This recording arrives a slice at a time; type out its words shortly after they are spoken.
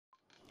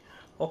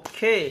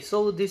Okay,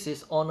 so this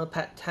is Honor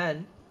Pad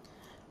 10,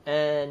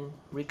 and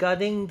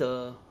regarding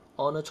the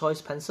Honor Choice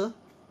pencil,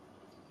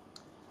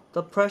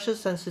 the pressure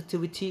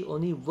sensitivity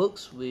only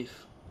works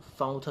with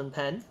fountain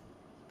pen.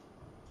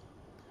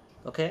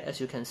 Okay, as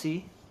you can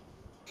see.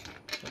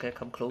 Okay,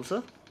 come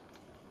closer.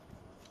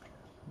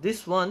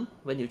 This one,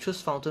 when you choose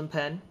fountain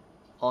pen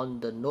on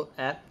the Note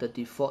app, the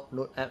default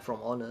Note app from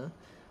Honor,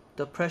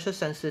 the pressure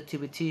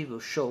sensitivity will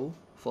show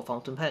for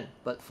fountain pen,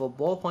 but for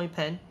ballpoint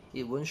pen,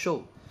 it won't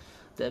show.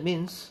 That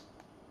means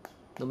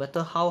no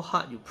matter how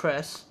hard you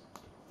press,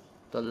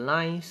 the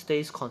line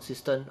stays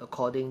consistent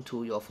according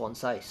to your font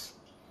size.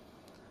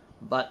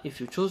 But if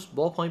you choose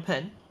ballpoint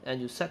pen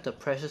and you set the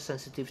pressure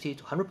sensitivity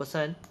to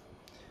 100%,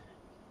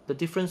 the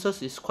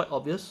differences is quite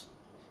obvious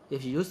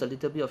if you use a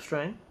little bit of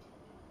strength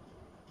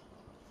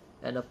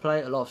and apply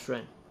a lot of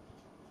strength.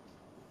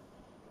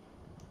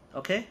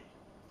 Okay?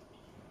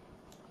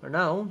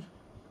 Now,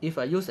 if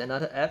I use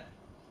another app,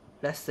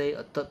 let's say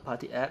a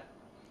third-party app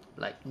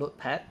like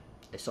Notepad,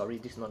 sorry,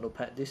 this is not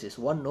Notepad, this is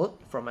OneNote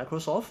from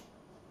Microsoft.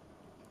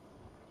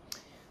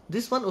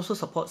 This one also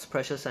supports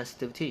pressure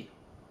sensitivity.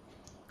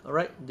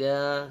 Alright,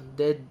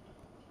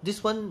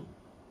 this one,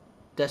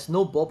 there's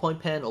no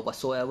ballpoint pen or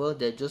whatsoever.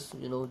 They're just,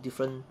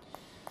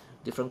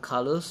 different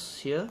colors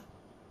here.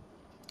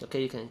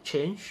 Okay, you can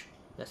change.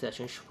 Let's say I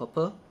change to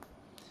purple.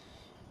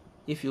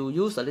 If you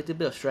use a little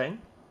bit of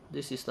strength,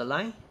 this is the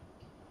line.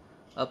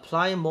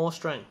 Apply more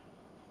strength.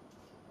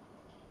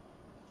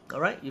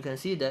 Alright, you can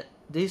see that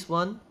this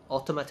one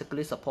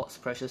automatically supports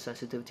pressure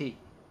sensitivity.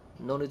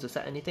 No need to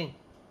set anything.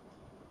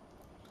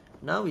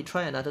 Now we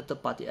try another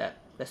third-party app.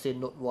 Let's say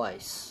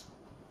Notewise.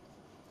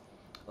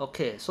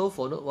 Okay, so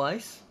for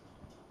Notewise,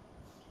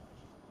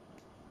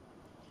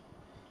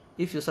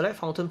 if you select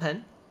fountain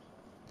pen,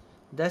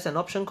 there's an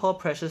option called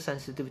pressure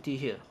sensitivity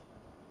here.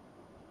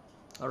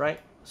 Alright,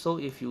 so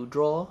if you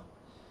draw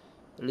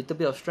a little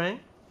bit of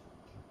strength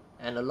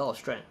and a lot of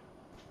strength,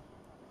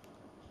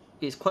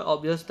 it's quite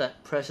obvious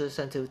that pressure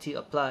sensitivity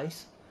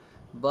applies.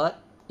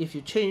 But if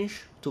you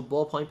change to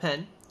ballpoint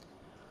pen,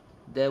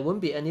 there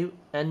won't be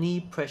any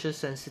pressure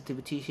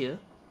sensitivity here.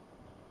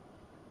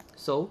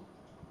 So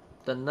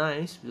the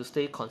lines will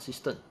stay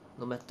consistent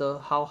no matter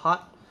how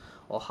hard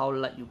or how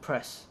light you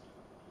press.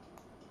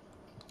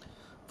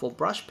 For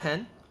brush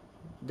pen,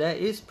 there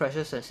is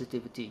pressure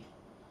sensitivity.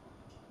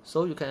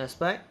 So you can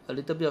expect a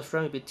little bit of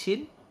strength will be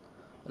thin,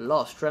 a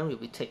lot of strength will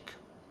be thick.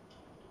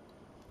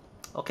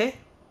 Okay?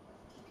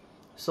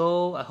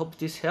 So I hope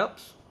this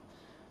helps.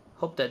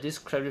 Hope that this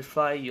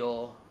clarifies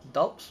your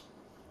doubts.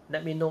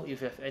 Let me know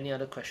if you have any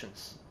other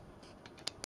questions.